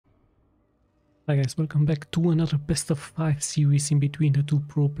Hi guys, welcome back to another best of 5 series in between the two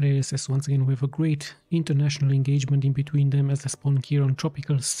pro players, as once again we have a great international engagement in between them, as the spawn here on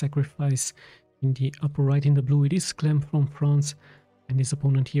Tropical Sacrifice in the upper right. In the blue it is CLEM from France, and his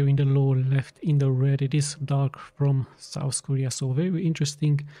opponent here in the lower left in the red it is Dark from South Korea. So very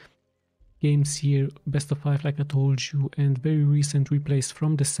interesting games here, best of 5 like I told you, and very recent replays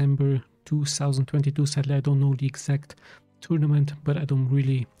from December 2022. Sadly I don't know the exact tournament, but I don't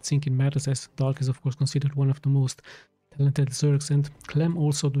really think it matters, as Dark is of course considered one of the most talented Zergs, and CLEM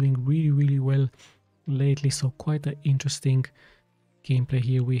also doing really well lately. So quite an interesting gameplay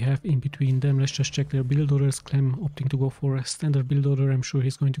here we have in between them. Let's just check their build orders. CLEM opting to go for a standard build order. I'm sure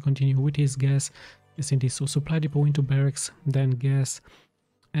he's going to continue with his gas. Yes indeed, so supply depot into barracks, then gas,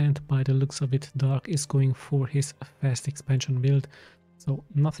 and by the looks of it Dark is going for his fast expansion build. So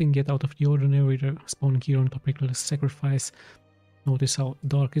nothing yet out of the ordinary. The spawn here on Tropical Sacrifice. Notice how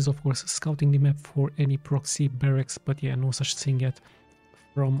Dark is of course scouting the map for any proxy barracks, but yeah, no such thing yet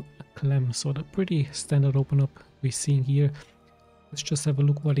from CLEM. So the pretty standard open up we're seeing here. Let's just have a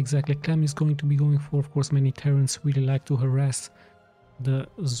look what exactly CLEM is going to be going for. Of course many Terrans really like to harass the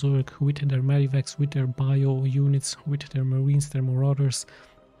Zerg with their medivacs, with their bio units, with their marines, their marauders,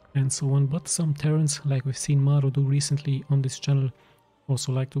 and so on. But some Terrans, like we've seen Maro do recently on this channel,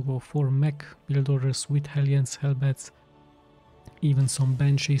 also like to go for mech build orders with Hellions, Hellbats, even some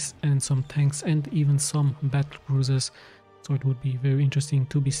Banshees and some tanks, and even some battle cruisers. So it would be very interesting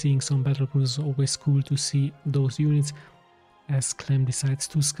to be seeing some battle cruisers. Always cool to see those units, as CLEM decides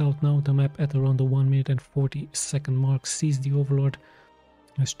to scout now the map at around the 1 minute and 40-second mark. Sees the Overlord.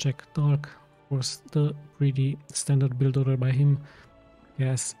 Let's check Dark. Of course the pretty standard build order by him.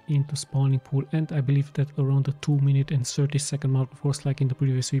 Gas into spawning pool, and I believe that around the 2 minute and 30-second mark, of course like in the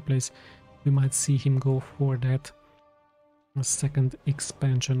previous replays, we might see him go for that second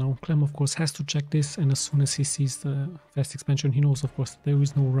expansion. Now CLEM of course has to check this, and as soon as he sees the fast expansion he knows of course there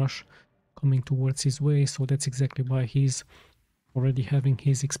is no rush coming towards his way, so that's exactly why he's already having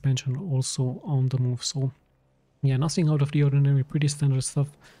his expansion also on the move. So yeah, nothing out of the ordinary, pretty standard stuff.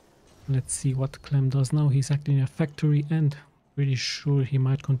 Let's see what CLEM does now. He's acting in a factory, and pretty sure he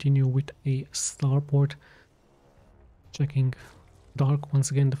might continue with a starport. Checking Dark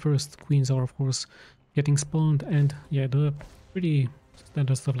once again. The first queens are of course getting spawned, and yeah, the pretty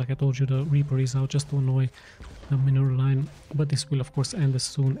standard stuff like I told you. The Reaper is out just to annoy the mineral line, but this will of course end as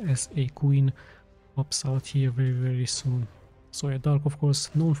soon as a queen pops out here very soon. So yeah, Dark of course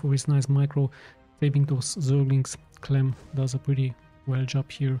known for his nice micro, saving those Zerglings. CLEM does a pretty well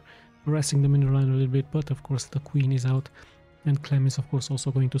job here, harassing the mineral line a little bit, but of course the queen is out. And CLEM is of course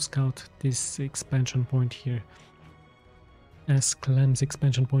also going to scout this expansion point here, as CLEM's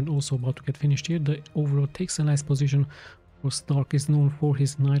expansion point also about to get finished here. The Overlord takes a nice position. Of course Dark is known for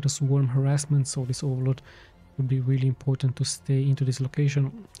his Nidus Worm harassment, so this Overlord would be really important to stay into this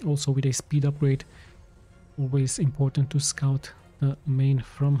location. Also with a speed upgrade, always important to scout the main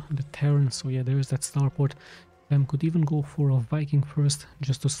from the Terran. So yeah, there is that starport. CLEM could even go for a Viking first,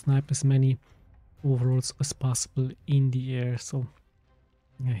 just to snipe as many Overlords as possible in the air. So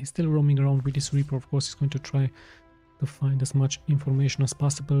yeah, he's still roaming around with his Reaper. Of course he's going to try to find as much information as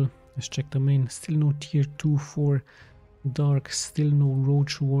possible. Let's check the main. Still no tier 2 for Dark, still no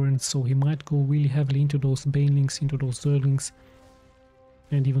Roach Warrants, so he might go really heavily into those Banelings, into those Zerglings,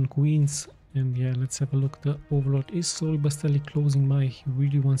 and even Queens. And yeah, let's have a look. The Overlord is slowly but steadily closing by. He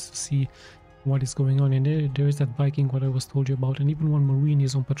really wants to see what is going on, and there is that Viking what I was told you about, and even one Marine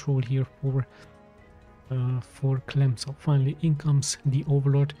is on patrol here for CLEM. So finally in comes the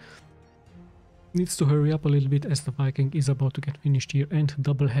Overlord. Needs to hurry up a little bit as the Viking is about to get finished here, and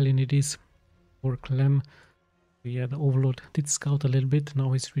double Hellion it is for CLEM. Yeah, the Overlord did scout a little bit.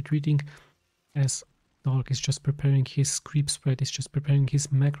 Now he's retreating, as Dark is just preparing his creep spread, is just preparing his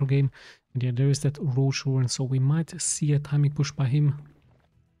macro game. And yeah, there is that Roach Warren, so we might see a timing push by him.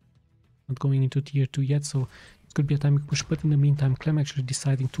 Not going into tier 2 yet, so it could be a timing push, but in the meantime CLEM actually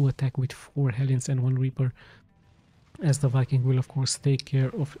deciding to attack with 4 Hellions and 1 Reaper, as the Viking will of course take care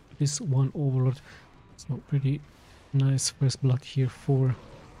of this one Overlord. So pretty nice first blood here for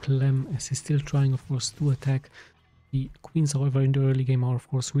CLEM, as he's still trying of course to attack. The Queens however in the early game are of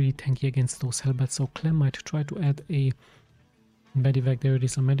course really tanky against those Hellbats, so CLEM might try to add a medivac. There it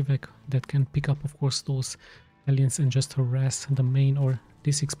is, a medivac that can pick up of course those Hellions and just harass the main or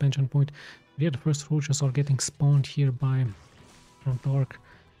this expansion point. Yeah, the first Roaches are getting spawned here by Dark,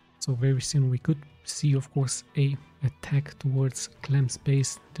 so very soon we could see of course a attack towards CLEM's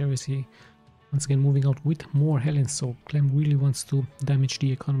base. There is he once again moving out with more Hellions, so CLEM really wants to damage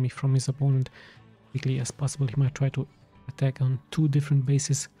the economy from his opponent quickly as possible. He might try to attack on 2 different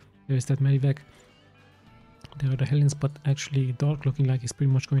bases There's that Medivac. There are the Hellions, but actually Dark looking like he's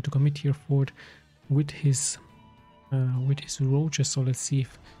pretty much going to commit here forward with his roaches. So let's see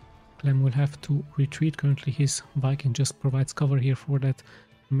if Clem will have to retreat. Currently his Viking just provides cover here for that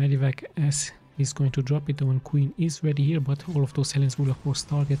Medivac as he's going to drop it. The one Queen is ready here, but all of those Hellions will of course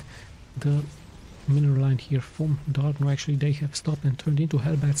target the mineral line here from Dark. No, actually they have stopped and turned into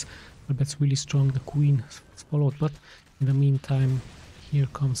Hellbats. Hellbats really strong. The Queen followed, but in the meantime here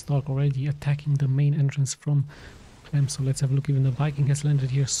comes Dark already attacking the main entrance from Clem. So let's have a look. Even the Viking has landed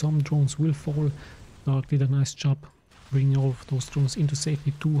here. Some drones will fall. Dark did a nice job bringing all of those drones into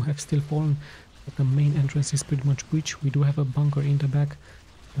safety. Two have still fallen, but the main entrance is pretty much breached. We do have a bunker in the back.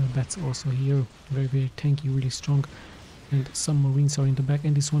 That's also here. Very, very tanky, really strong. And some Marines are in the back.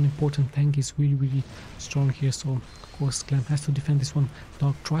 And this one important tank is really, really strong here. So of course Clem has to defend this one.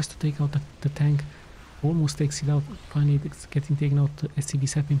 Dark tries to take out the tank. Almost takes it out. Finally it's getting taken out. The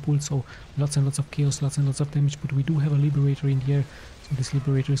SCVs have been pulled, so lots and lots of chaos, lots and lots of damage, but we do have a Liberator in the air, so this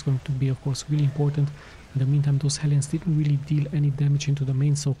Liberator is going to be of course really important. In the meantime those Hellions didn't really deal any damage into the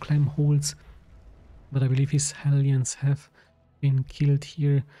main, so Clem holds, but I believe his Hellions have been killed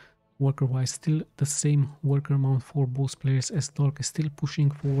here. Worker wise, still the same worker amount for both players as Dark is still pushing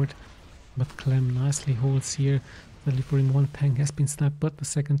forward, but Clem nicely holds here. Sadly for him, one tank has been snapped, but the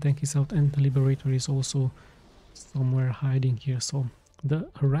second tank is out and the Liberator is also somewhere hiding here. So the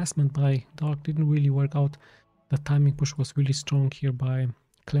harassment by Dark didn't really work out. The timing push was really strong here by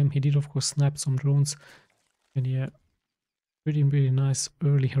Clem. He did of course snap some drones, and yeah, really nice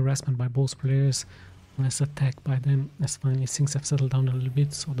early harassment by both players. Nice attack by them as finally things have settled down a little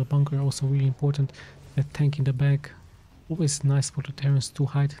bit. So the bunker also really important. That tank in the back, always nice for the Terrans to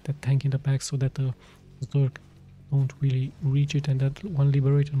hide that tank in the back so that the Zerg don't really reach it, and that one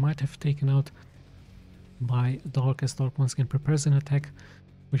Liberator might have taken out by Dark as Dark once again prepares an attack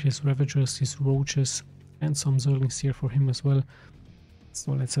with his Ravagers, his Roaches, and some Zerglings here for him as well.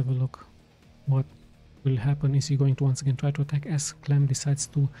 So let's have a look what will happen. Is he going to once again try to attack as Clem decides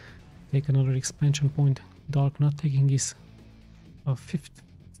to take another expansion point? Dark not taking his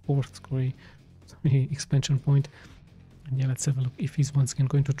fourth expansion point, and yeah, let's have a look if he's once again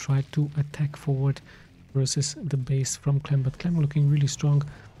going to try to attack forward versus the base from Clem. But Clem looking really strong,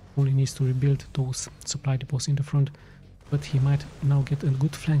 only needs to rebuild those supply depots in the front, but he might now get a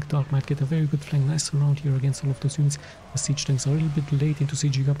good flank. Dark might get a very good flank, nice around here against all of those units. The siege tanks are a little bit late into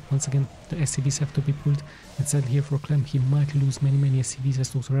sieging up. Once again the SCVs have to be pulled, and sadly here for Clem he might lose many SCVs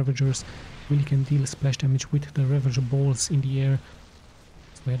as those Ravagers really can deal splash damage with the Ravager balls in the air.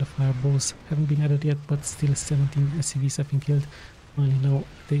 So yeah, the fireballs haven't been added yet, but still 17 SCVs have been killed. Finally now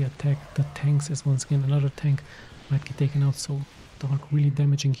they attack the tanks as once again another tank might get taken out. So Dark really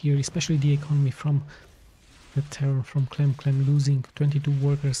damaging here, especially the economy from the Terran from Clem. Clem losing 22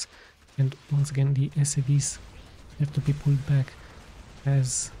 workers, and once again the SCVs have to be pulled back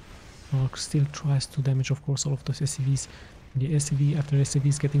as Dark still tries to damage of course all of those SCVs. The SCV after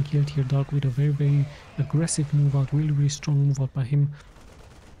SCVs getting killed here, Dark with a very aggressive move out, really strong move out by him.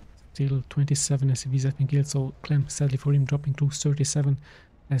 Still 27 SCVs have been killed, so Clem sadly for him dropping to 37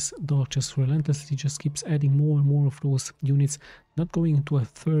 as Dark just relentlessly just keeps adding more and more of those units, not going into a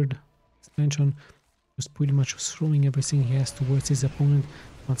third expansion, just pretty much throwing everything he has towards his opponent.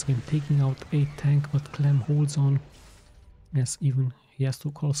 Once again taking out a tank, but Clem holds on as even he has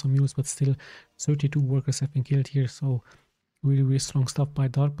to call some mules, but still 32 workers have been killed here. So really strong stuff by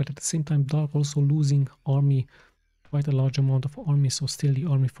Dark, but at the same time Dark also losing army, quite a large amount of army, so still the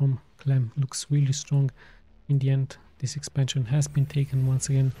army from Clem looks really strong. In the end this expansion has been taken once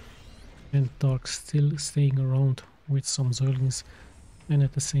again, and Dark still staying around with some Zerglings, and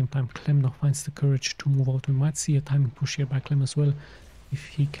at the same time Clem now finds the courage to move out. We might see a timing push here by Clem as well if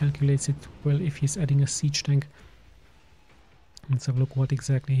he calculates it well, if he's adding a siege tank. Let's have a look what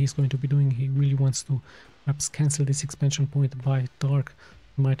exactly he's going to be doing. He really wants to perhaps cancel this expansion point by Dark.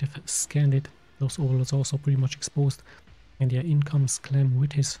 He might have scanned it. Those overlords are also pretty much exposed, and yeah, in comes Clem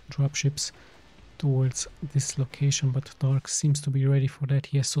with his dropships towards this location, but Dark seems to be ready for that.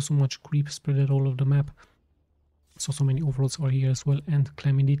 He has so much creep spread all over the map, so many overlords are here as well, and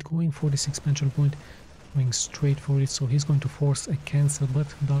Clem indeed going for this expansion point, going straight for it. So he's going to force a cancel, but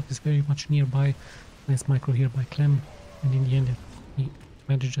Dark is very much nearby. Nice micro here by Clem, and in the end he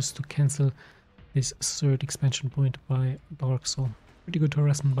manages to cancel this third expansion point by Dark. So pretty good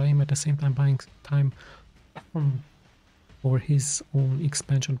harassment by him, at the same time buying time for his own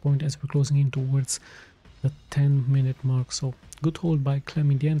expansion point as we're closing in towards the 10-minute mark. So good hold by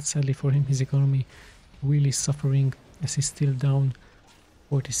Clem in the end. Sadly for him, his economy really suffering as he's still down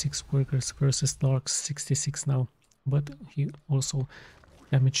 46 workers versus Dark's 66 now, but he also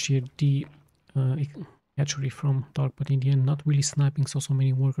damaged here the hatchery from Dark, but in the end not really sniping so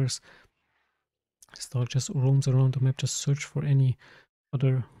many workers. Stark just roams around the map, just search for any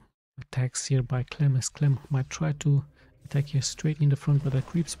other attacks here by CLEM, as CLEM might try to attack here straight in the front, but the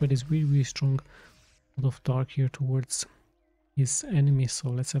creep spread is really strong out of Dark here towards his enemy. So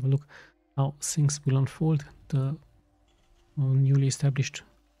let's have a look how things will unfold. The newly established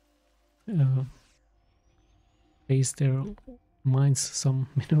base there mines some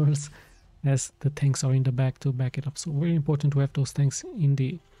minerals as the tanks are in the back to back it up. So very important to have those tanks in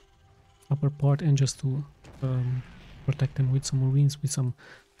the upper part and just to protect them with some marines, with some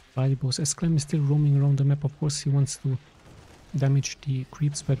valuables. As CLEM is still roaming around the map, of course he wants to damage the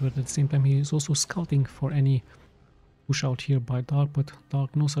creep spread, but at the same time he is also scouting for any push out here by Dark, but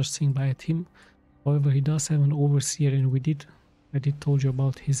Dark no such thing by him. However, he does have an overseer, and I did told you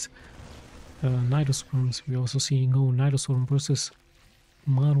about his Nidoswarms. We're also seeing Nidoswarm versus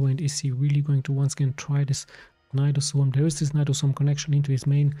Maru, and is he really going to once again try this Nidoswarm? There is this Nidoswarm connection into his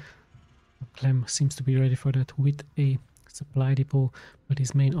main. CLEM seems to be ready for that with a supply depot, but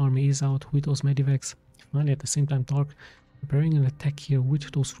his main army is out with those medivacs. Finally, at the same time, Dark preparing an attack here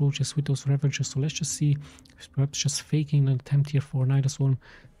with those roaches, with those ravagers. So let's just see, perhaps just faking an attempt here for Nidoswarm,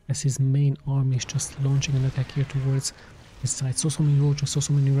 as his main army is just launching an attack here towards his side. So many roaches,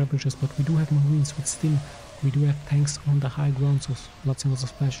 so many ravagers, but we do have marines with stim, we do have tanks on the high ground, so lots and lots of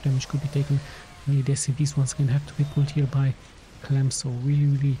splash damage could be taken. Only the SCVs once again have to be pulled here by CLEM, so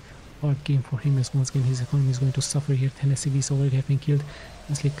really hard game for him, as once again his economy is going to suffer here. 10 SCVs already have been killed,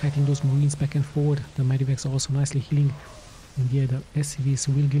 nicely kiting those marines back and forward. The medivacs are also nicely healing, and yeah, the SCVs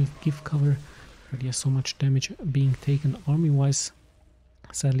will give cover, but yeah, so much damage being taken army wise.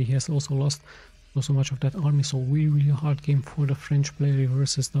 Sadly, he has also lost so much of that army, so really hard game for the French player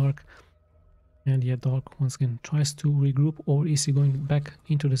versus Dark. And yeah, Dark once again tries to regroup, or is he going back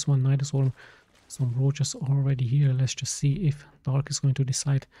into this one Nidoswarm? Some roaches already here. Let's just see if Dark is going to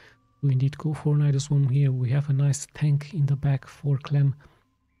decide to indeed go for Nidoswarm here. We have a nice tank in the back for CLEM.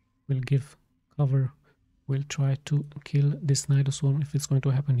 Will give cover, will try to kill this Nidoswarm if it's going to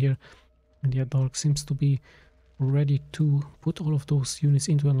happen here. And yeah, Dark seems to be ready to put all of those units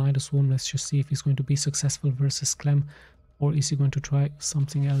into a Nidoswarm. Let's just see if he's going to be successful versus CLEM, or is he going to try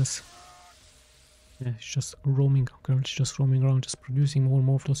something else. Yeah, he's just roaming, currently just roaming around, just producing more and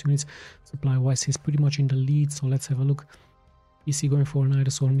more of those units. Supply wise, he's pretty much in the lead, so let's have a look. Is he going for a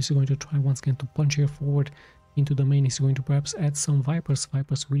Nidoswarm? Is he going to try once again to punch here forward into the main? Is he going to perhaps add some Vipers?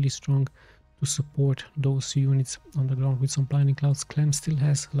 Vipers really strong to support those units on the ground with some blinding clouds. CLEM still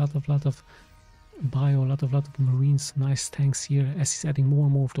has a lot of bio, a lot of marines, nice tanks here, as he's adding more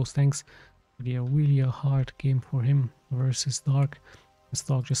and more of those tanks. But yeah, really a hard game for him versus Dark, as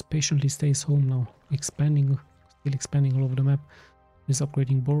Dark just patiently stays home now, expanding, still expanding all over the map. He's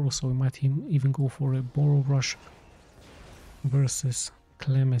upgrading Burrow, so we might even go for a Burrow rush versus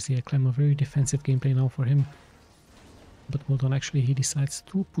CLEM, as yeah, CLEM a very defensive gameplay now for him. But hold on, actually he decides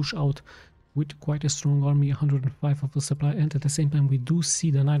to push out with quite a strong army, 105 of the supply, and at the same time we do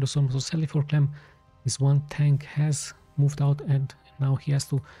see the Nidoswarm. So sadly for CLEM, his one tank has moved out, and now he has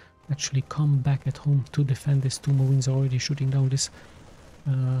to actually come back at home to defend this. Two marines are already shooting down this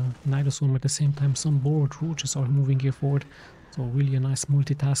Nidoswarm. At the same time, some borrowed roaches are moving here forward, so really a nice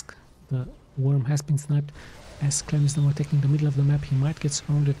multitask. The worm has been sniped, as CLEM is now attacking the middle of the map. He might get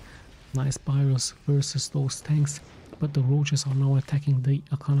surrounded. Nice Pyros versus those tanks, but the roaches are now attacking the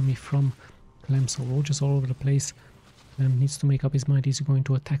economy from CLEM, so roaches all over the place. CLEM needs to make up his mind. Is he going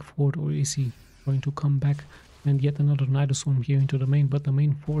to attack forward, or is he going to come back? And yet another Nidoswarm here into the main, but the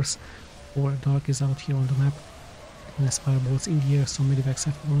main force for Dark is out here on the map. Nice fireballs in the air, so medivacs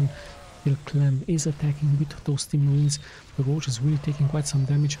have fallen. Still CLEM is attacking with those steam marines. The roaches really taking quite some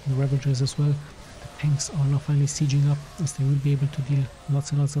damage, the ravagers as well. The tanks are now finally sieging up, as they will be able to deal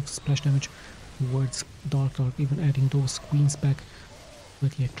lots and lots of splash damage towards Dark, even adding those queens back.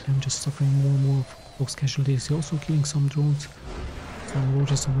 But yeah, CLEM just suffering more and more of those casualties. He's also killing some drones, some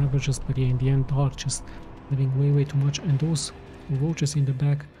roaches, some ravagers, but yeah, in the end Dark just having way too much. And those roaches in the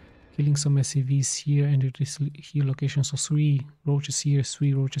back killing some SCVs here and at this here location. So 3 roaches here,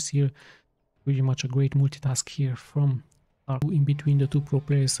 3 roaches here. Really much a great multitask here from Dark in between the two pro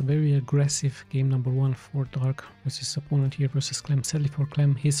players. A very aggressive game number 1 for Dark versus his opponent here versus CLEM. Sadly for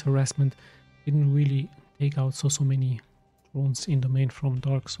CLEM, his harassment didn't really take out so many drones in the main from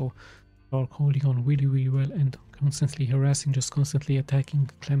Dark, so Dark holding on really well and constantly harassing, just constantly attacking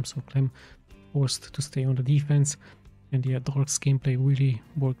CLEM, so CLEM forced to stay on the defense. And yeah, Dark's gameplay really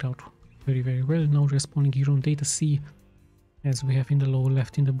worked out very well. Now respawning here on Data C, as we have in the lower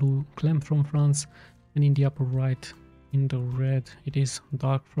left, in the blue, CLEM from France, and in the upper right, in the red. It is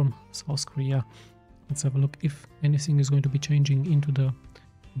Dark from South Korea. Let's have a look if anything is going to be changing into the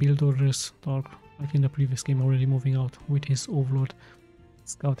build orders. Dark, like in the previous game, already moving out with his Overlord,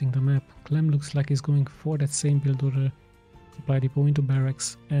 scouting the map. CLEM looks like he's going for that same build order. Supply depot into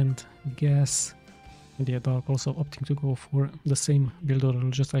barracks and gas. And yeah, Dark also opting to go for the same build order,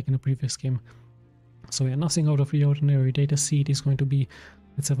 just like in the previous game. So yeah, nothing out of the ordinary. Data seed is going to be,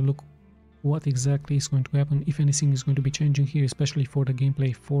 let's have a look what exactly is going to happen, if anything is going to be changing here, especially for the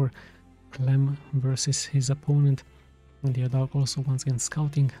gameplay for CLEM versus his opponent. And yeah, Dark also once again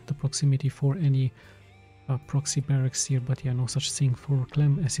scouting the proximity for any proxy barracks here, but yeah, no such thing for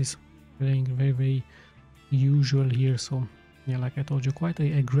CLEM, as he's playing very usual here. So yeah, like I told you, quite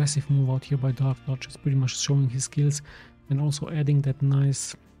an aggressive move out here by Dark, just pretty much showing his skills and also adding that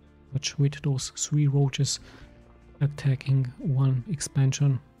nice touch with those 3 roaches attacking one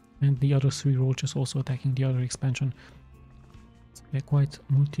expansion and the other 3 roaches also attacking the other expansion. So yeah, quite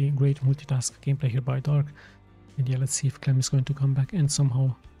great multitask gameplay here by Dark. And yeah, let's see if CLEM is going to come back and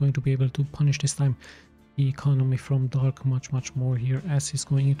somehow going to be able to punish this time the economy from Dark much more here, as he's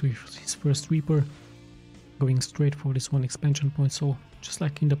going into his first Reaper, going straight for this one expansion point. So just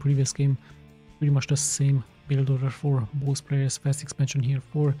like in the previous game, pretty much the same build order for both players. Fast expansion here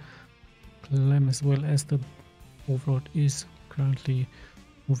for CLEM, as well as the Overlord is currently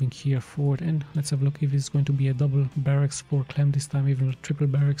moving here forward. And let's have a look if it's going to be a double barracks for CLEM this time, even a triple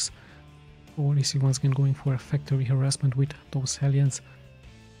barracks, or is he once again going for a factory harassment with those Hellions.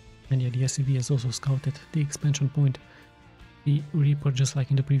 And yeah, the SCV has also scouted the expansion point. The Reaper, just like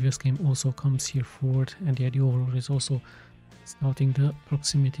in the previous game, also comes here forward, and yeah, the Overlord is also scouting the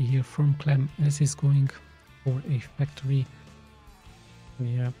proximity here from CLEM as he's going for a factory.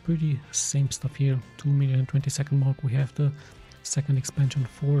 Yeah, pretty same stuff here. 2:20 mark, we have the second expansion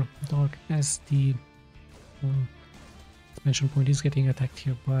for Dark, as the expansion point is getting attacked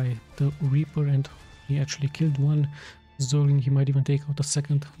here by the Reaper, and he actually killed one Zergling. He might even take out a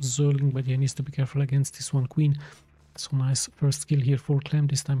second Zergling, but he needs to be careful against this one Queen. So nice first kill here for CLEM,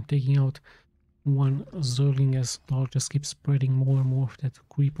 this time taking out one Zergling, as Dark just keeps spreading more and more of that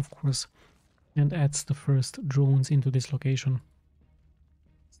creep, of course, and adds the first drones into this location.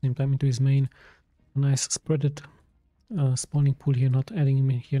 Same time into his main. Nice spreaded spawning pool here, not adding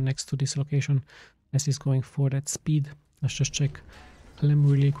him in here next to this location, as he's going for that speed. Let's just check CLEM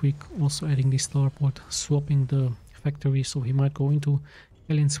really quick, also adding the starport, swapping the factory, so he might go into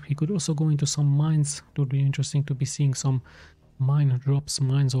aliens. He could also go into some mines. It would be interesting to be seeing some mine drops.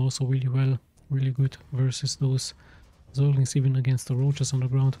 Mines are also really good versus those Zerglings, even against the roaches on the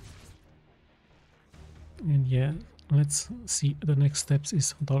ground. And yeah, let's see the next steps.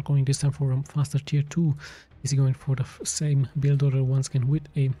 Is Dark going this time for a faster tier 2? Is he going for the same build order once again with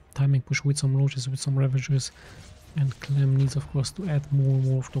a timing push with some roaches, with some ravagers? And CLEM needs, of course, to add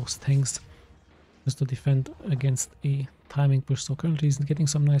more of those tanks just to defend against a timing push. So currently he's getting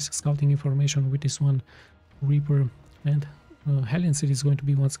some nice scouting information with this one Reaper, and Hellion City is going to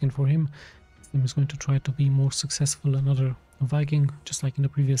be once again for him. He's going to try to be more successful, another Viking, just like in the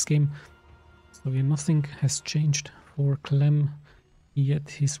previous game. So yeah, nothing has changed for CLEM, yet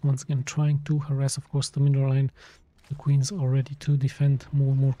he's once again trying to harass, of course, the mineral line. The queens are ready to defend.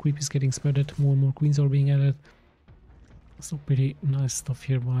 More and more creep is getting spreaded, more and more queens are being added. So pretty nice stuff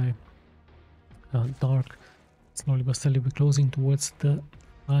here by Dark. Slowly but steadily we're closing towards the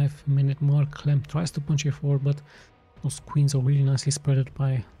 5-minute mark. CLEM tries to punch here forward, but those queens are really nicely spreaded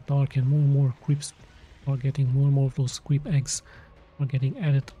by Dark, and more creeps are getting, more and more of those creep eggs are getting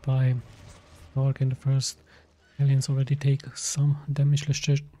added by Dark, and the first aliens already take some damage. Let's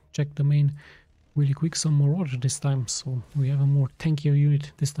check the main really quick. Some more order this time, so we have a more tankier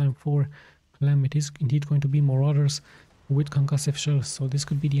unit this time for CLEM. It is indeed going to be more orders with concussive shells, so this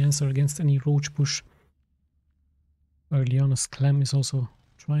could be the answer against any roach push early on, as CLEM is also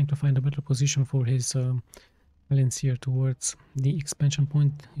trying to find a better position for his aliens here towards the expansion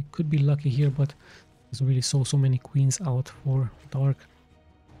point. He could be lucky here, but there's really so many queens out for Dark.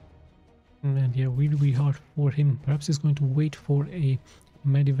 And yeah, really hard for him. Perhaps he's going to wait for a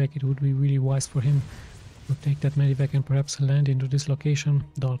medivac. It would be really wise for him to take that medivac and perhaps land into this location.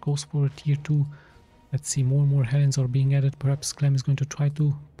 Dark goes for a tier 2. Let's see, more and more Hellions are being added. Perhaps CLEM is going to try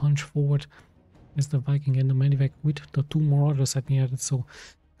to punch forward as the Viking and the medivac with the 2 more orders at the added. So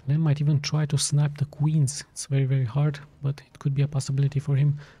CLEM might even try to snap the queens. It's very hard, but it could be a possibility for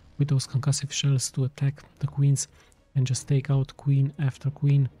him with those concussive shells to attack the queens and just take out queen after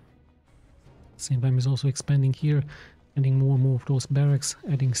queen. Same time he's also expanding here, adding more and more of those barracks,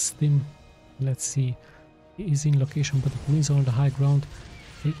 adding stim. Let's see, he is in location, but the queens are on the high ground.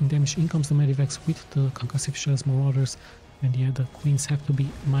 taking damage. In comes the Medivacs with the concussive shells, Marauders, and yeah, the Queens have to be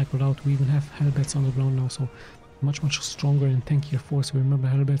microed out. We even have Hellbats on the ground now, so much stronger and tankier force. Remember,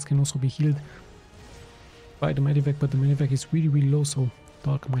 Hellbats can also be healed by the Medivac, but the Medivac is really low, so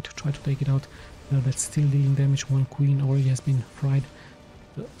Dark might try to take it out. Hellbats still dealing damage. One Queen already has been fried.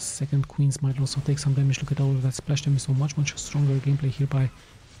 The second Queens might also take some damage. Look at all of that splash damage, so much stronger gameplay here by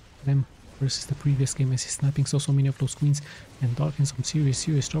them versus the previous game, as he's sniping so many of those Queens, and Dark in some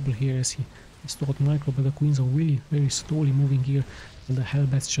serious trouble here as he is stored micro, but the Queens are really very slowly moving here, and the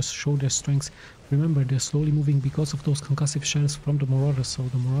Hellbats just show their strengths. Remember, they're slowly moving because of those concussive shells from the Marauders, so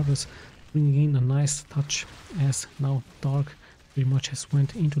the Marauders bringing in a nice touch, as now Dark pretty much has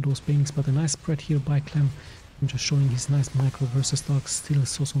went into those banings, but a nice spread here by Clem, and just showing his nice micro versus Dark. Still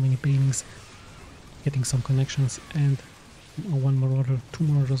so many banings, getting some connections, and one Marauder, two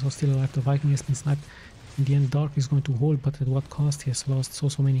Marauders are still alive. The Viking has been sniped. In the end, Dark is going to hold, but at what cost? He has lost so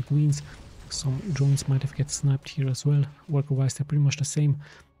many Queens. Some drones might have get sniped here as well. Worker-wise, they're pretty much the same.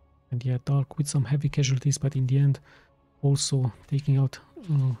 And yeah, Dark with some heavy casualties, but in the end, also taking out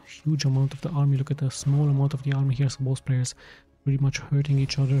a huge amount of the army. Look at the small amount of the army here, so both players pretty much hurting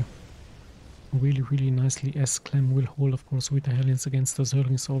each other really nicely, as Clem will hold, of course, with the Hellions against the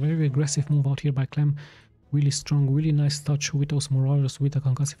Zerglings. So very aggressive move out here by Clem. Really strong, really nice touch with those Marauders, with the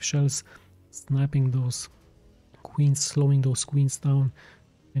concussive shells, sniping those Queens, slowing those Queens down.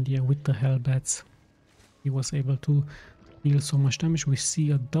 And yeah, with the Hellbats, he was able to deal so much damage. We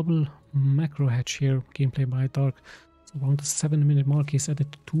see a double macro hatch here, gameplay by Dark. So around the 7-minute mark, he's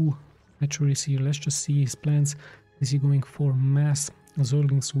added 2 hatcheries here. Let's just see his plans. Is he going for mass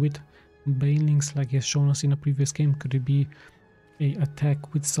Zerglings with Banelings like he has shown us in a previous game? Could it be a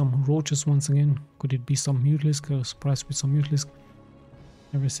attack with some roaches once again? Could it be some Mutalisk? A surprise with some Mutalisk?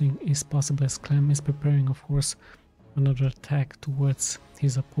 Everything is possible, as Clem is preparing, of course, another attack towards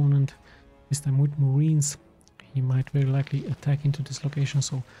his opponent, this time with Marines. He might very likely attack into this location,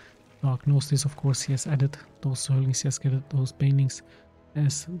 so Dark knows this. Of course, he has added those Zerglings, he has added those Banelings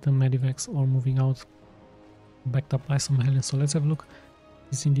as the Medivacs are moving out, backed up by some Hellions. So let's have a look.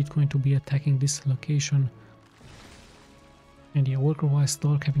 He's indeed going to be attacking this location. And yeah, worker-wise,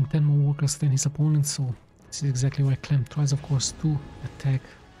 Dark having 10 more workers than his opponent, so this is exactly why Clem tries, of course, to attack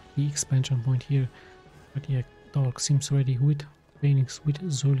the expansion point here. But yeah, Dark seems ready with Banelings, with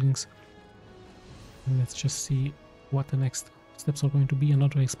Zerglings. And let's just see what the next steps are going to be.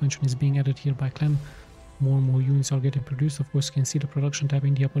 Another expansion is being added here by Clem. More and more units are getting produced. Of course, you can see the production tab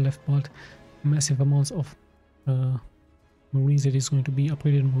in the upper left part. Massive amounts of Marines. It is going to be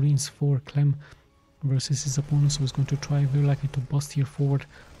upgraded Marines for Clem versus his opponent, so he's going to try very likely to bust here forward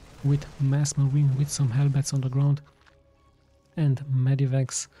with mass Marine, with some Hellbats on the ground and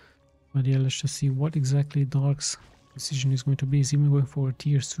Medivacs. But yeah, let's just see what exactly Dark's decision is going to be. He's even going for a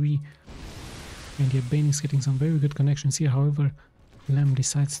tier 3, and yeah, Bane is getting some very good connections here. However, Clem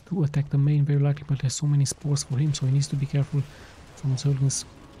decides to attack the main very likely, but there's so many spores for him, so he needs to be careful. Some Zerglings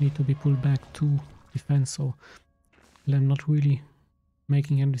need to be pulled back to defend, so Clem not really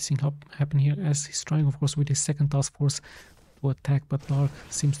making anything happen here, as he's trying, of course, with his second task force to attack, but Dark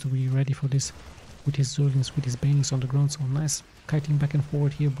seems to be ready for this with his Zerglings, with his Banelings on the ground. So nice kiting back and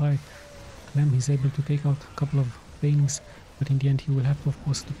forward here by Clem. He's able to take out a couple of Banelings, but in the end he will have to, of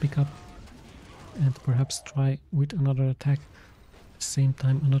course, to pick up and perhaps try with another attack. At the same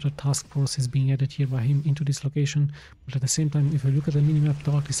time, another task force is being added here by him into this location, but at the same time, if you look at the minimap,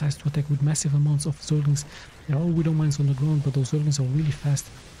 Dark decides to attack with massive amounts of Zerglings. They're all Widow Mines on the ground, but those Zerglings are really fast.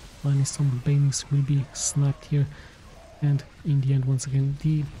 Finally, some Banelings will be sniped here, and in the end, once again,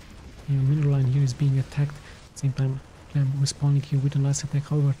 the middle line here is being attacked. At the same time, Clem responding here with a nice attack.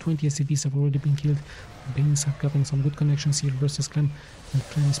 However, 20 SCVs have already been killed. Banelings have gotten some good connections here versus Clem, and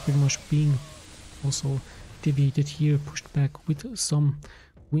Clem is pretty much being also deviated here, pushed back with some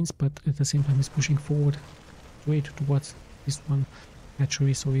wins, but at the same time he's pushing forward straight towards this one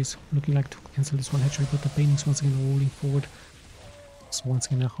hatchery, so he's looking like to cancel this one hatchery, but the Banelings once again are rolling forward. So once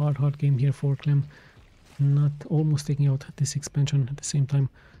again a hard game here for Clem, not almost taking out this expansion, at the same time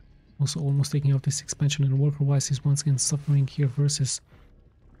also almost taking out this expansion, and worker-wise he's once again suffering here versus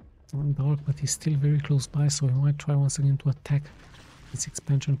Dark, but he's still very close by, so he might try once again to attack this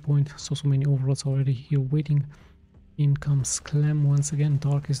expansion point. So many overlords already here waiting. In comes Clem once again.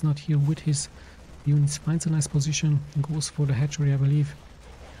 Dark is not here with his units, finds a nice position, goes for the hatchery, I believe.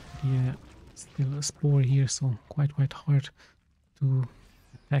 Yeah, still a spore here, so quite hard to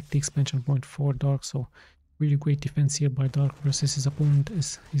attack the expansion point for Dark. So really great defense here by Dark versus his opponent,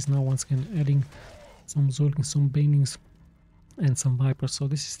 as he's now once again adding some Zerglings, some Banelings and some Vipers. So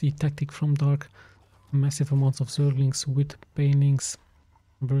this is the tactic from Dark. Massive amounts of Zerglings with Banelings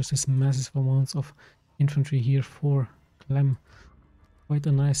versus massive amounts of infantry here for CLEM. Quite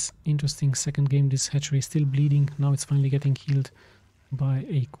a nice, interesting second game. This hatchery is still bleeding. Now it's finally getting killed by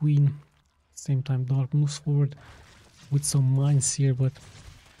a queen. Same time, Dark moves forward with some mines here, but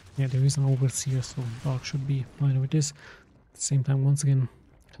yeah, there is an overseer, so Dark should be fine with this. At the same time, once again,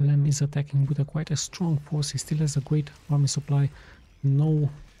 CLEM is attacking with quite a strong force. He still has a great army supply. No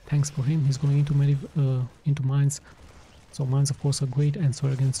tanks for him. He's going into mines. So mines, of course, are great answer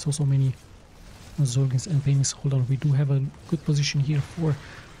against so many Zerglings and Banings. Hold on, we do have a good position here for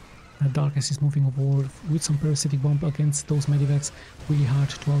Dark as he's moving forward with some parasitic bomb against those medivacs. Really hard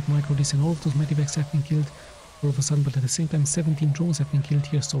to out micro this, and all of those medivacs have been killed all of a sudden, but at the same time 17 drones have been killed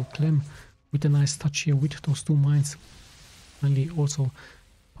here. So CLEM with a nice touch here with those 2 mines, finally also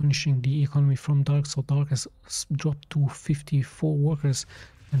punishing the economy from Dark. So Dark has dropped to 54 workers,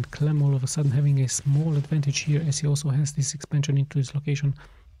 and CLEM all of a sudden having a small advantage here as he also has this expansion into his location.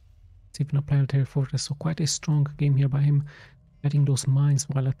 It's even a planetary fortress, so quite a strong game here by him, adding those mines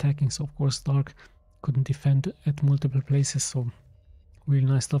while attacking. So of course Dark couldn't defend at multiple places, so really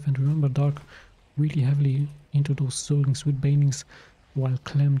nice stuff. And remember, Dark really heavily into those Zerglings with Banings, while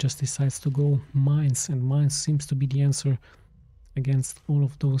CLEM just decides to go mines, and mines seems to be the answer against all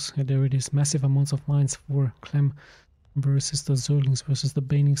of those. There it is, massive amounts of mines for CLEM versus the Zerglings versus the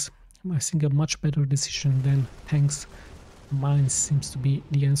Banings. I think a much better decision than tanks. Mines seems to be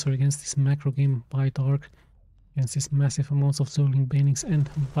the answer against this macro game by Dark, against these massive amounts of Zergling, Banings and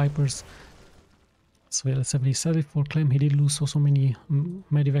Vipers. So yeah, let's have a sadly for CLEM. He did lose so many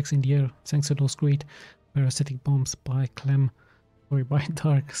medivacs in the air thanks to those great parasitic bombs by CLEM, or by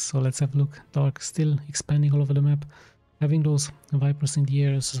Dark. So let's have a look. Dark still expanding all over the map, having those Vipers in the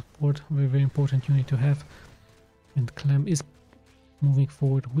air as support, very important unit to have. And CLEM is moving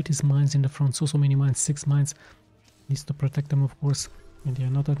forward with his mines in the front. So many mines, 6 mines. Needs to protect them, of course. And yeah,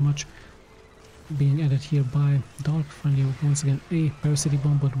 not that much being added here by Dark. Finally, once again, a parasitic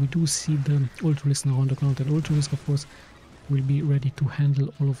bomb, but we do see the Ultralisk now on the ground. And Ultralisk, of course, will be ready to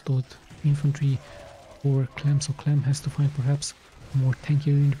handle all of those infantry for CLEM. So CLEM has to find perhaps more tanky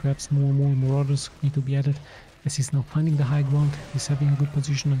unit, perhaps more Marauders need to be added, as he's now finding the high ground. He's having a good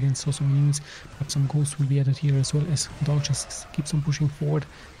position against so many units. Perhaps some Ghosts will be added here, as well as Dark just keeps on pushing forward.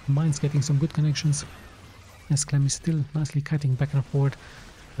 Mines getting some good connections, as CLEM is still nicely kiting back and forward.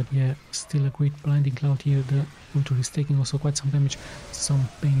 But yeah, still a great blinding cloud here. The Ultra is taking also quite some damage. Some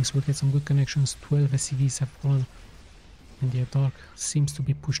Banings will get some good connections. 12 SCVs have fallen. And yeah, Dark seems to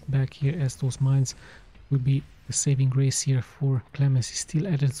be pushed back here, as those mines will be the saving grace here for CLEM, as he still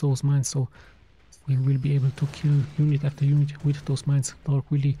added those mines. So he will be able to kill unit after unit with those mines. Dark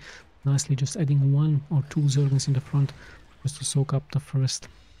really nicely just adding 1 or 2 Zerglings in the front just to soak up the first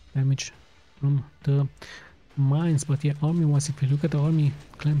damage from the mines. But yeah, army wise, if we look at the army,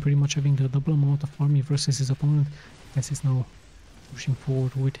 CLEM pretty much having the double amount of army versus his opponent, as he's now pushing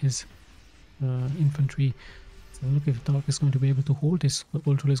forward with his infantry. So look if Dark is going to be able to hold this. The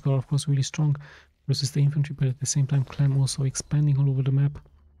Ultralisk are of course really strong versus the infantry, but at the same time CLEM also expanding all over the map.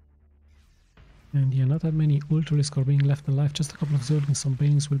 And yeah, not that many Ultralisk are being left alive, just a couple of Zerglings. Some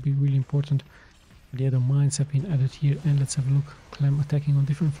Banings will be really important. But yeah, the mines have been added here, and let's have a look. CLEM attacking on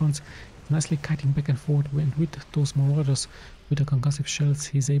different fronts, nicely kiting back and forth, and with those Marauders, with the concussive shells,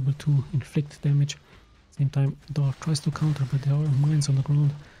 he's able to inflict damage. Same time, Dark tries to counter, but there are mines on the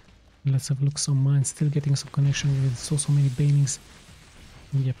ground. And let's have a look. Some mines still getting some connection with so many Banings.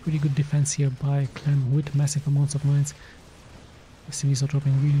 And yeah, pretty good defense here by CLEM with massive amounts of mines. SCVs are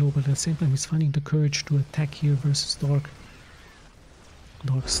dropping really low, but at the same time he's finding the courage to attack here versus Dark.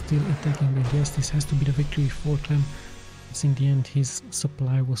 Dark still attacking, and yes, this has to be the victory for CLEM. As in the end, his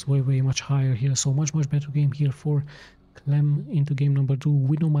supply was way much higher here, so much better game here for CLEM into game number 2.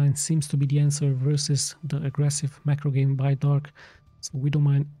 Widowmine seems to be the answer versus the aggressive macro game by Dark. So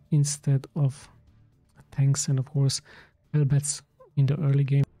Widowmine instead of tanks, and of course Hellbats in the early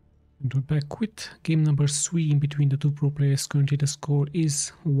game. And we're back with game number 3 in between the 2 pro players. Currently the score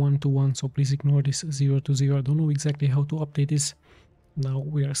is 1-1, so please ignore this 0-0. I don't know exactly how to update this. Now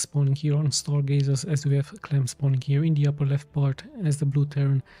we are spawning here on Stargazers, as we have CLEM spawning here in the upper left part as the blue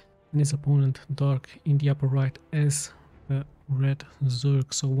Terran, and his opponent Dark in the upper right as the red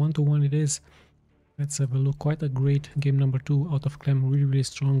Zerg. So 1-1 it is. Let's have a look. Quite a great game number 2 out of CLEM. Really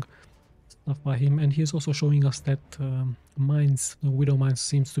strong stuff by him, and he's also showing us that mines, the Widow mines,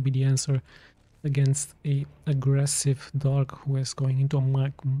 seems to be the answer against a aggressive Dark who is going into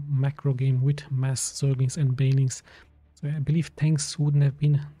a macro game with mass Zerglings and Banelings. So I believe tanks wouldn't have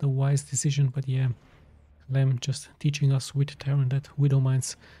been the wise decision, but yeah, CLEM just teaching us with Terran that Widow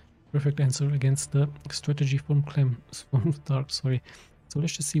mines perfect answer against the strategy from CLEM, from Dark, sorry. So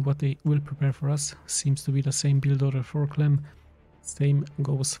let's just see what they will prepare for us. Seems to be the same build order for CLEM. Same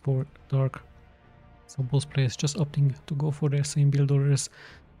goes for Dark. So both players just opting to go for their same build orders.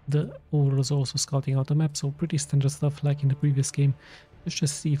 The Overlords also scouting out the map, so pretty standard stuff like in the previous game. Let's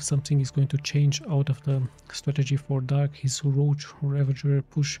just see if something is going to change out of the strategy for Dark. His Roach Ravager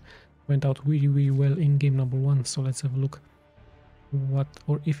push went out really well in game number 1, so let's have a look what,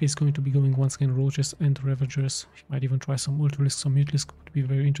 or if he's going to be going once again Roaches and Ravagers. He might even try some Ultralisk, some Mutalisk, would be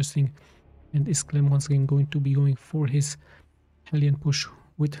very interesting. And is CLEM once again going to be going for his Hellion push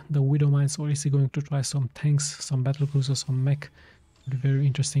with the Widow Mines, or is he going to try some tanks, some battlecruisers, some mech? Would be very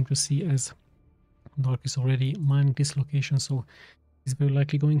interesting to see, as Dark is already mining this location, so he's very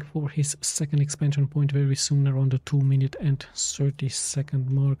likely going for his second expansion point very soon, around the 2-minute and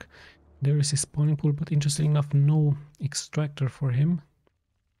 30-second mark. There is his spawning pool, but interesting enough, no extractor for him.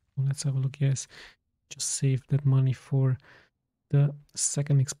 Let's have a look. Yes, just save that money for the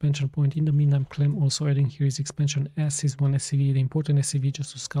second expansion point. In the meantime, CLEM also adding here his expansion as his one SCV, the important SCV,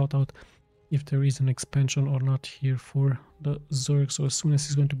 just to scout out if there is an expansion or not here for the Zerg. So as soon as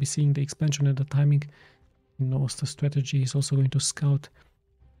he's going to be seeing the expansion and the timing, he knows the strategy. He's also going to scout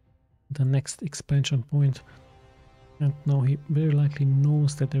the next expansion point. And now he very likely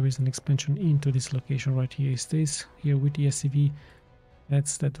knows that there is an expansion into this location right here. He stays here with the SCV,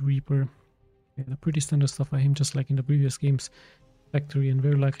 adds that Reaper. Yeah, the pretty standard stuff by him, just like in the previous games. Factory, and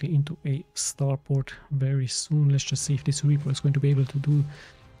very likely into a starport very soon. Let's just see if this Reaper is going to be able to deal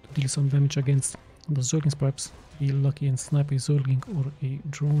some damage against the Zerglings, perhaps be lucky and snipe a Zergling or a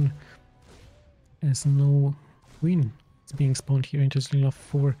drone, as no Queen is being spawned here, interestingly enough,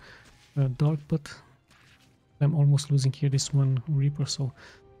 for Dark, but I'm almost losing here this one Reaper, so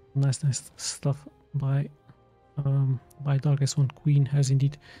nice stuff by Dark, as one Queen has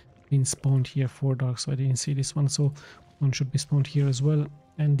indeed been spawned here for Dark, so I didn't see this one, so one should be spawned here as well,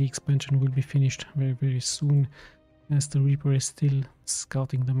 and the expansion will be finished very soon, as the Reaper is still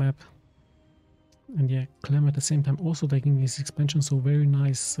scouting the map. And yeah, CLEM at the same time also taking his expansion, so very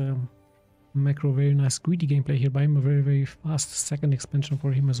nice macro, very nice greedy gameplay here by him. A very fast second expansion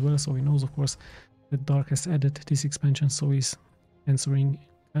for him as well, so he knows of course that Dark has added this expansion, so he's answering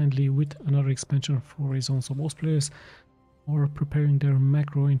kindly with another expansion for his own. So both players are preparing their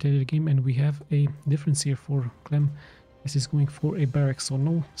macro oriented game, and we have a difference here for CLEM, as he's going for a barracks, so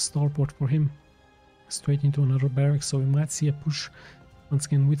no starport for him, straight into another barracks. So we might see a push once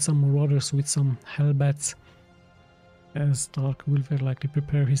again with some Marauders, with some Hellbats, as Dark will very likely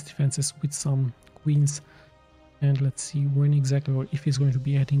prepare his defenses with some Queens. And let's see when exactly, or if he's going to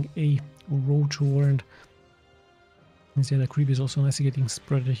be adding a Roach Warrant. And yeah, the creep is also nicely getting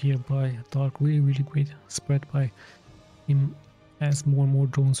spread here by Dark, really great spread by him, as more and more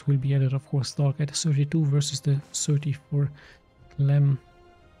drones will be added. Of course, Dark at 32 versus the 30 for CLEM.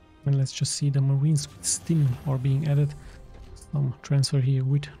 And let's just see the Marines with Stim are being added. Some transfer here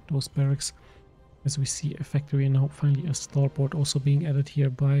with those barracks, as we see a factory, and now finally a starport also being added here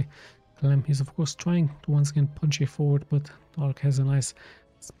by CLEM. He's of course trying to once again punch it forward, but Dark has a nice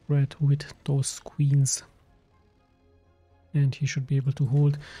spread with those Queens, and he should be able to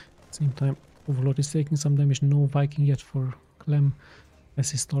hold. At the same time, Overlord is taking some damage. No Viking yet for CLEM, as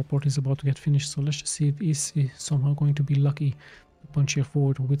his starport is about to get finished. So let's just see if he's somehow going to be lucky to punch here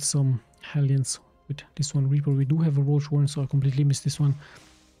forward with some Hellions. With this one Reaper, we do have a Roach Warren, so I completely missed this one.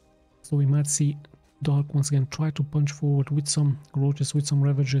 So we might see Dark once again try to punch forward with some Roaches, with some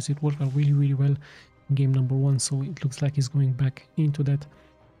Ravagers. It worked out really well in game number 1, so it looks like he's going back into that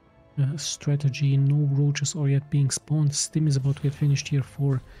strategy. No Roaches are yet being spawned. Stim is about to get finished here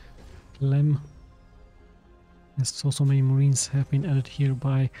for CLEM, as so many Marines have been added here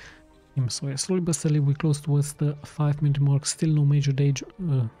by him. So yeah, slowly but steadily we're close towards the 5-minute mark. Still no major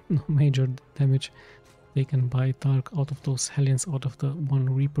damage taken by Dark out of those Hellions, out of the one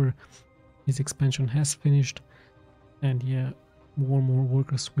Reaper. His expansion has finished, and yeah, more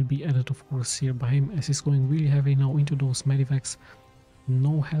workers will be added of course here by him, as he's going really heavy now into those Medivacs.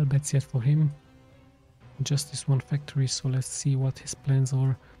 No Hellbats yet for him, just this one factory, so let's see what his plans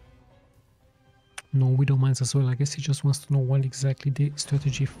are. No Widow Mines as well. I guess he just wants to know what exactly the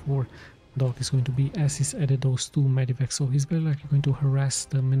strategy for Dark is going to be, as he's added those 2 Medivacs, so he's very likely going to harass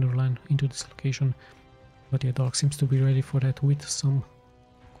the mineral line into this location. But yeah, Dark seems to be ready for that, with some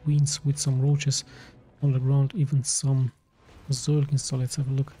Queens, with some Roaches on the ground, even some Zerglings. So let's have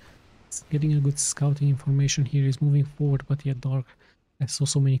a look. It's getting a good scouting information here. He's moving forward, but yeah, Dark has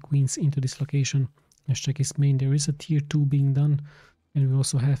so many Queens into this location. Let's check his main. There is a tier 2 being done, and we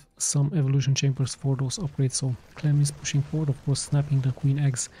also have some evolution chambers for those upgrades. So CLEM is pushing forward, of course, snapping the Queen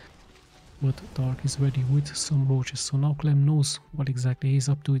eggs but Dark is ready with some roaches. So now Clem knows what exactly he's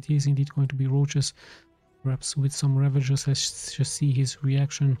up to. It is indeed going to be roaches, perhaps with some Ravagers. Let's just see his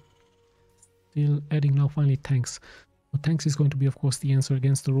reaction. Still adding now finally tanks. So tanks is going to be of course the answer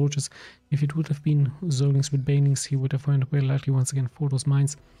against the roaches. If it would have been Zerglings with Banelings, he would have went very likely once again for those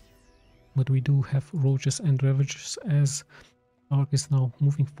mines. But we do have roaches and Ravagers as Dark is now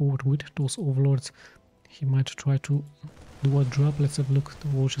moving forward with those overlords. He might try to do a drop. Let's have a look. The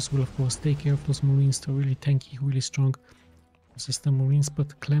roaches will of course take care of those marines. They're really tanky, really strong system marines,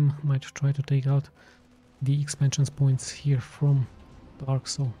 but Clem might try to take out the expansion points here from Dark.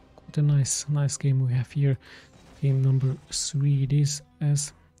 So quite a nice game we have here. Game number 3 it is,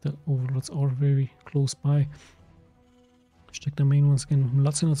 as the overlords are very close by. Let's check the main ones again.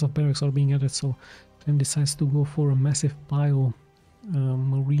 Lots and lots of barracks are being added, so Clem decides to go for a massive bio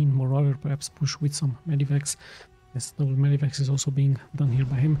marine marauder, perhaps push with some medivacs, as double medivacs is also being done here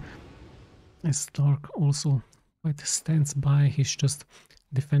by him. As Dark also quite stands by, he's just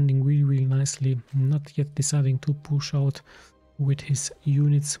defending really nicely, not yet deciding to push out with his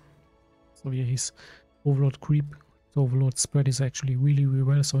units. So yeah, his overlord creep, the overlord spread is actually really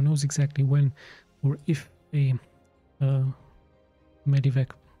well, so he knows exactly when or if a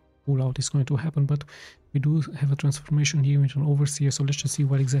medivac pull-out is going to happen. But we do have a transformation here into an overseer, so let's just see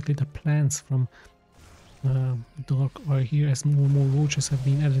what exactly the plans from Dark are here, as more and more roaches have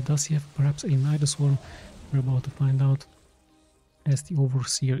been added. Does he have perhaps a Nidus Swarm? We're about to find out, as the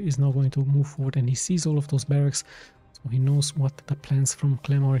overseer is now going to move forward and he sees all of those barracks, so he knows what the plans from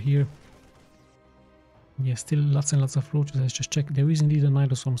Clem are here. Yeah, still lots and lots of roaches. Let's just check. There is indeed a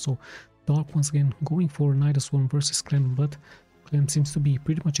Nidus Swarm, so Dark once again going for a Nidus Swarm versus Clem, but Clem seems to be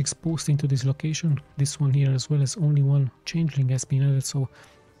pretty much exposed into this location. This one here, as well as only one changeling has been added, so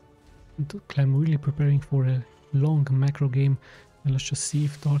Clem really preparing for a long macro game. And let's just see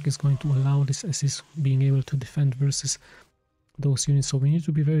if Dark is going to allow this, as he's being able to defend versus those units. So we need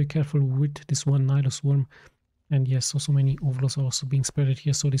to be very careful with this one Nidus Swarm. And yes, so many overlords are also being spread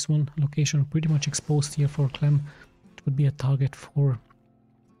here. So this one location pretty much exposed here for Clem. It would be a target for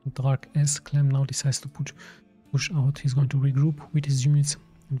Dark, as Clem now decides to push out. He's going to regroup with his units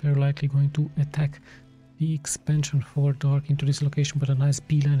and very likely going to attack the expansion for Dark into this location. But a nice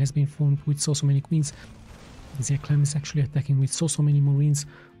beeline has been formed with so many queens. As Clem is actually attacking with so many marines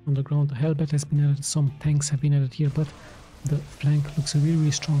on the ground. The Hellbat has been added, some tanks have been added here, but the flank looks really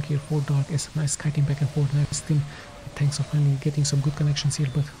strong here for Dark, as nice kiting back and forth. Nice team. The tanks are finally getting some good connections here,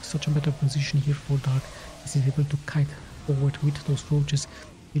 but such a better position here for Dark, as he's able to kite forward with those roaches,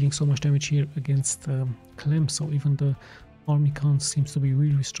 dealing so much damage here against Clem. So even the army count seems to be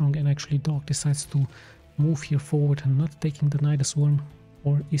really strong, and actually Dark decides to move here forward and not taking the Nidus Swarm,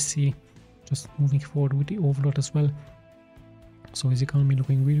 or is he just moving forward with the Overlord as well? So his economy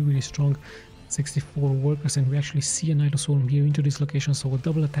looking really strong. 64 workers, and we actually see a Nidus Swarm here into this location, so a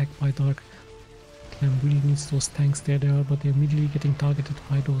double attack by Dark. Clem really needs those tanks. There they are, but they're immediately getting targeted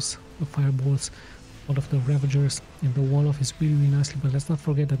by those fireballs out of the Ravagers, and the wall off is really nicely. But let's not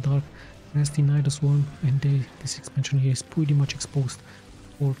forget that Dark has the Nidus Swarm, and this expansion here is pretty much exposed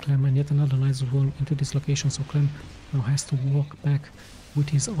for Clem, and yet another Nidus Swarm into this location. So Clem now has to walk back with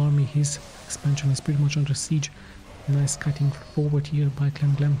his army. His expansion is pretty much under siege. Nice cutting forward here by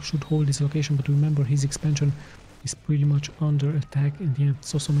Clem. Clem should hold this location, but remember, his expansion is pretty much under attack, and yeah,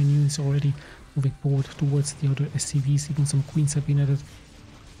 so many units already moving forward towards the other SCVs. Even some queens have been added,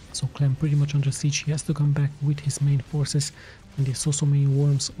 so Clem pretty much under siege. He has to come back with his main forces, and yeah, so many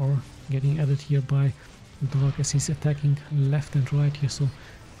worms are getting added here by Dark, as he's attacking left and right here. So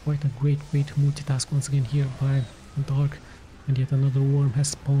quite a great multitask once again here by Dark, and yet another worm has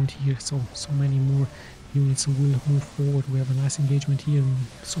spawned here. So many more units will move forward. We have a nice engagement here, and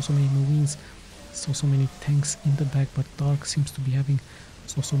so many marines, so many tanks in the back, but Dark seems to be having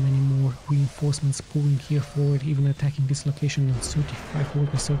so many more reinforcements pulling here forward, even attacking this location. And 35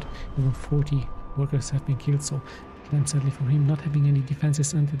 workers, even 40 workers have been killed. So Clem, sadly for him, not having any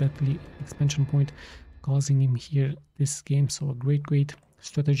defenses under that expansion point, causing him here this game. So a great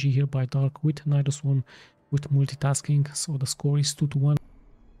strategy here by Dark with Nidus Swarm, with multitasking. So the score is 2-1.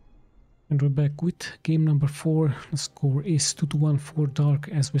 And we're back with game number 4. The score is 2-1 for Dark,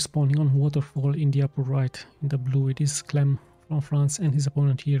 as we're spawning on Waterfall in the upper right. In the blue it is Clem from France, and his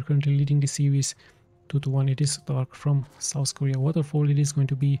opponent here currently leading the series 2-1. It is Dark from South Korea. Waterfall, it is going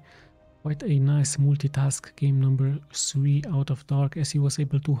to be quite a nice multitask game number 3 out of Dark, as he was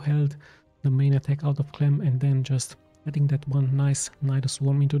able to hold the main attack out of Clem, and then just adding that one nice Nidus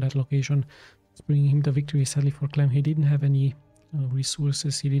Swarm into that location, bringing him the victory. Sadly for Clem, he didn't have any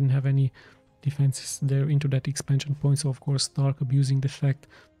resources, he didn't have any defenses there into that expansion point. So of course Dark, abusing the fact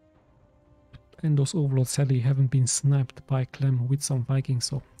and those overlords sadly haven't been sniped by CLEM with some Vikings,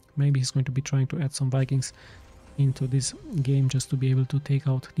 so maybe he's going to be trying to add some Vikings into this game just to be able to take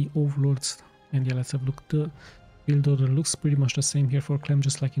out the overlords. And yeah, let's have a look. The build order looks pretty much the same here for CLEM,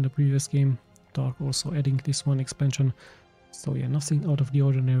 just like in the previous game. Dark also adding this one expansion. So yeah, nothing out of the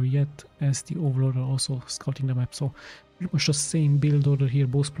ordinary yet, as the overlord are also scouting the map. So pretty much the same build order here,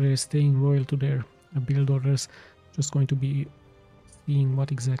 both players staying loyal to their build orders. Just going to be seeing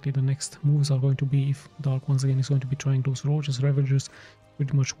what exactly the next moves are going to be. If Dark once again is going to be trying those Roaches, Ravagers,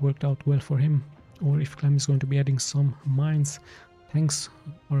 pretty much worked out well for him. Or if CLEM is going to be adding some mines. Tanks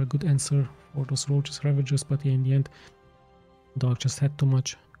are a good answer for those Roaches, Ravagers, but yeah, in the end, Dark just had too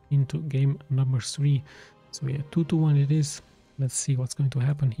much into game number 3. So yeah, 2-1 it is. Let's see what's going to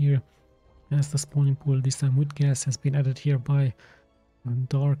happen here. As the spawning pool, this time with gas, has been added here by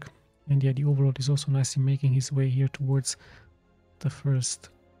Dark. And yeah, the overlord is also nicely making his way here towards the first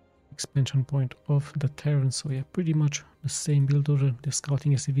expansion point of the Terran. So yeah, pretty much the same build order. The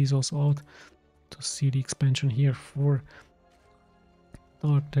scouting SCV is also out to see the expansion here for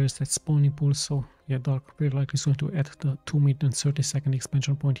Dark. There's that spawning pool, so yeah, Dark very likely is going to add the 2-minute and 30-second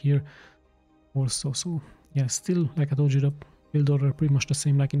expansion point here also. So yeah, still, like I told you, the build order pretty much the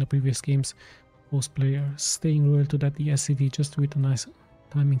same like in the previous games. Both players staying loyal to that. The SCV just with a nice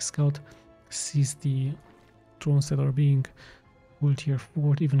timing scout sees the drones that are being pulled here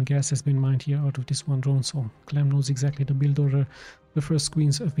forward. Even gas has been mined here out of this one drone, so CLEM knows exactly the build order. The first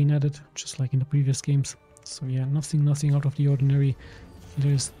queens have been added just like in the previous games. So yeah, nothing out of the ordinary.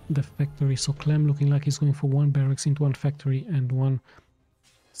 There's the factory, so CLEM looking like he's going for 1 barracks into 1 factory and 1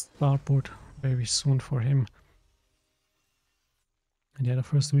 starport very soon for him. And yeah, the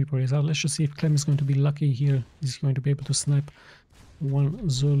first Reaper is out. Let's just see if CLEM is going to be lucky here. He's going to be able to snipe 1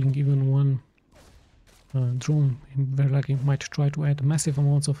 Zerling, even 1 drone. He very likely might try to add massive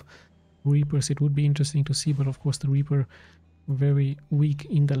amounts of Reapers. It would be interesting to see, but of course the Reaper very weak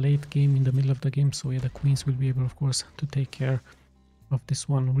in the late game, in the middle of the game. So yeah, the queens will be able, of course, to take care of this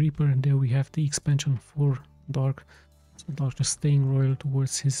one Reaper. And there we have the expansion for Dark. So Dark just staying loyal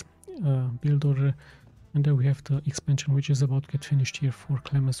towards his build order. And there we have the expansion, which is about to get finished here for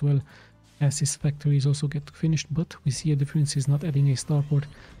CLEM as well, as his factory is also get finished. But we see a difference. He's not adding a starport,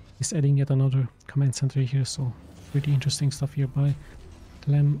 he's adding yet another command center here. So pretty interesting stuff here by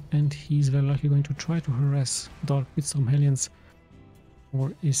CLEM, and he's very likely going to try to harass Dark with some Hellions.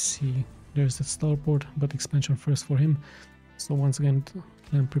 Or is he? There's that starport, but expansion first for him. So once again,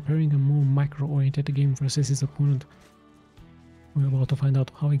 CLEM preparing a more micro-oriented game versus his opponent. We're about to find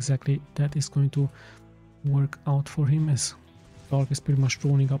out how exactly that is going to work out for him, as Dark is pretty much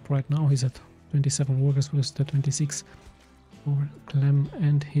droning up right now. He's at 27 workers versus the 26 for CLEM,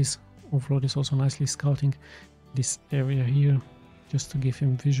 and his overlord is also nicely scouting this area here just to give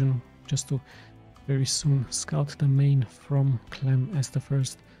him vision, just to very soon scout the main from CLEM, as the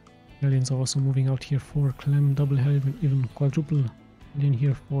first Hellions are also moving out here for CLEM. Double Hellion, even quadruple Hellion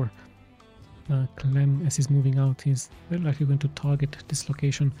here for CLEM. As he's moving out, he's very likely going to target this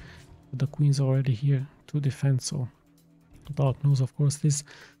location. The queens are already here to defend, so Dark knows of course this.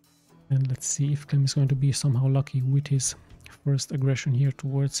 And let's see if CLEM is going to be somehow lucky with his first aggression here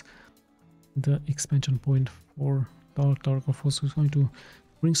towards the expansion point for Dark. Dark of course is going to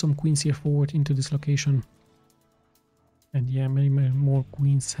bring some queens here forward into this location. And yeah, many more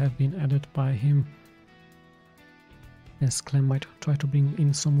queens have been added by him, as CLEM might try to bring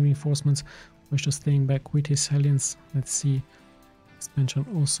in some reinforcements, or just staying back with his Hellions. Let's see, expansion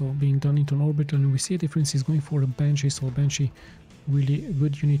also being done into an orbital, and we see a difference. He's going for a Banshee, so Banshee really a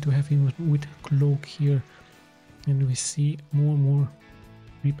good unit to have him with Cloak here. And we see more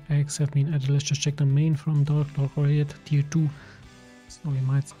Reap eggs have been added. Let's just check the main from Dark. Dark already at tier 2. So we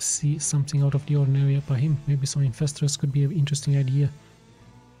might see something out of the ordinary by him. Maybe some infestors could be an interesting idea.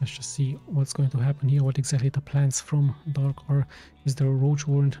 Let's just see what's going to happen here, what exactly the plans from Dark are. Is there a Roach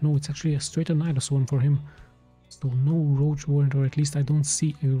Warrant? No, it's actually a straight Nidus one for him. So no Roach Warrant, or at least I don't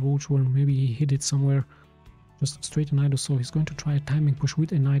see a Roach Warrant. Maybe he hid it somewhere. Just straight Nidus, so he's going to try a timing push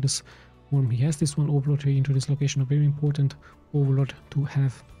with a Nidus Worm. He has this one Overlord here into this location, a very important Overlord to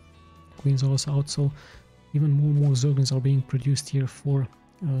have. Queens are also out, so even more Zerglings are being produced here for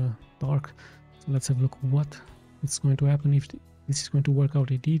Dark. So let's have a look what is going to happen, if this is going to work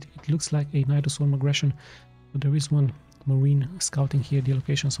out. Indeed, it looks like a Nidus Swarm aggression, but there is one Marine scouting here the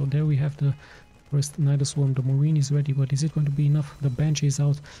location. So there we have the first Nidus Swarm. The Marine is ready, but is it going to be enough? The Banshee is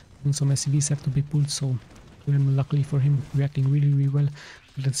out, and some SCVs have to be pulled, so luckily for him, reacting really well.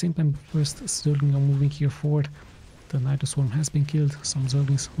 But at the same time, the first Zergling are moving here forward. The Nidus Swarm has been killed, some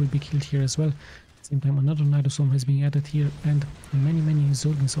Zerglings will be killed here as well. Same time, another Nidoswarm has been added here, and many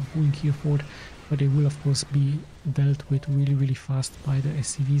Zerglings are going here forward, but they will of course be dealt with really fast by the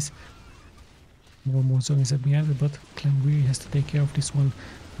SCVs. More and more Zerglings have been added, but CLEM really has to take care of this one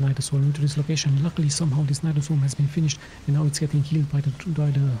Nidoswarm into this location. Luckily, somehow this Nidoswarm has been finished, and now it's getting healed by the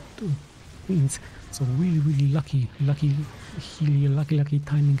Queens. So really lucky heal here, lucky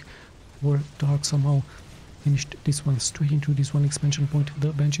timing for Dark. Somehow finished this one straight into this one expansion point.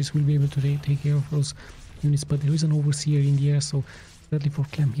 The benches will be able to take care of those units, but there is an overseer in the air, so sadly for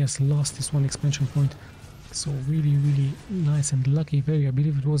CLEM he has lost this one expansion point. So really nice and lucky, I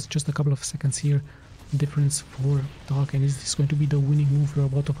believe it was just a couple of seconds here difference for Dark, and is this going to be the winning move? We're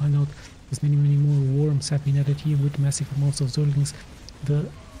about to find out. There's many more worms have been added here with massive amounts of Zerglings. The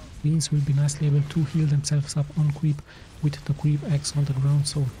Queens will be nicely able to heal themselves up on creep with the creep X on the ground.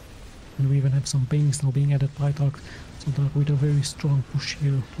 So, and we even have some banings now being added by Dark. So Dark with a very strong push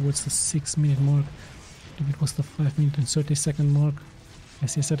here towards the 6-minute mark. I think it was the 5-minute and 30-second mark.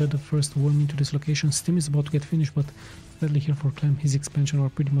 As he added the first worm into this location. Steam is about to get finished, but sadly here for CLEM his expansion are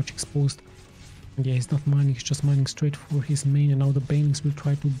pretty much exposed. And yeah, he's not mining, he's just mining straight for his main, and now the banelings will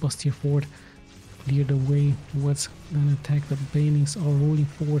try to bust here forward, clear the way towards an attack. The banelings are rolling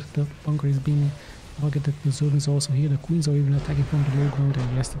forward, the bunker is being targeted, the Zerglings are also here, the Queens are even attacking from the low ground,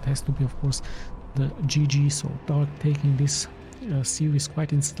 and yes, that has to be of course the GG. So Dark taking this series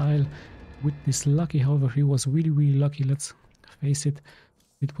quite in style with this lucky. However, he was really lucky, let's face it.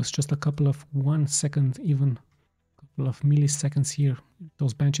 It was just a couple of 1 second, even a couple of milliseconds here.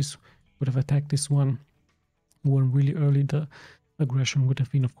 Those benches would have attacked this one worm really early. The aggression would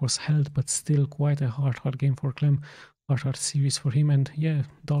have been of course held, but still quite a hard game for CLEM. Hard series for him, and yeah,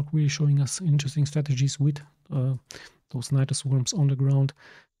 Dark really showing us interesting strategies with those Nidoswarms on the ground,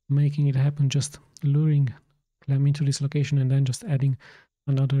 making it happen, just luring CLEM into this location and then just adding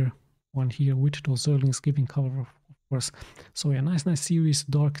another one here with those Zerglings giving cover of course. So yeah, nice series.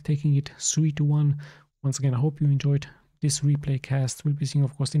 Dark taking it 3-1. Once again, I hope you enjoyed this replay cast. We'll be seeing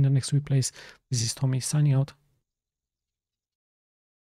of course in the next replays. This is Tommy signing out.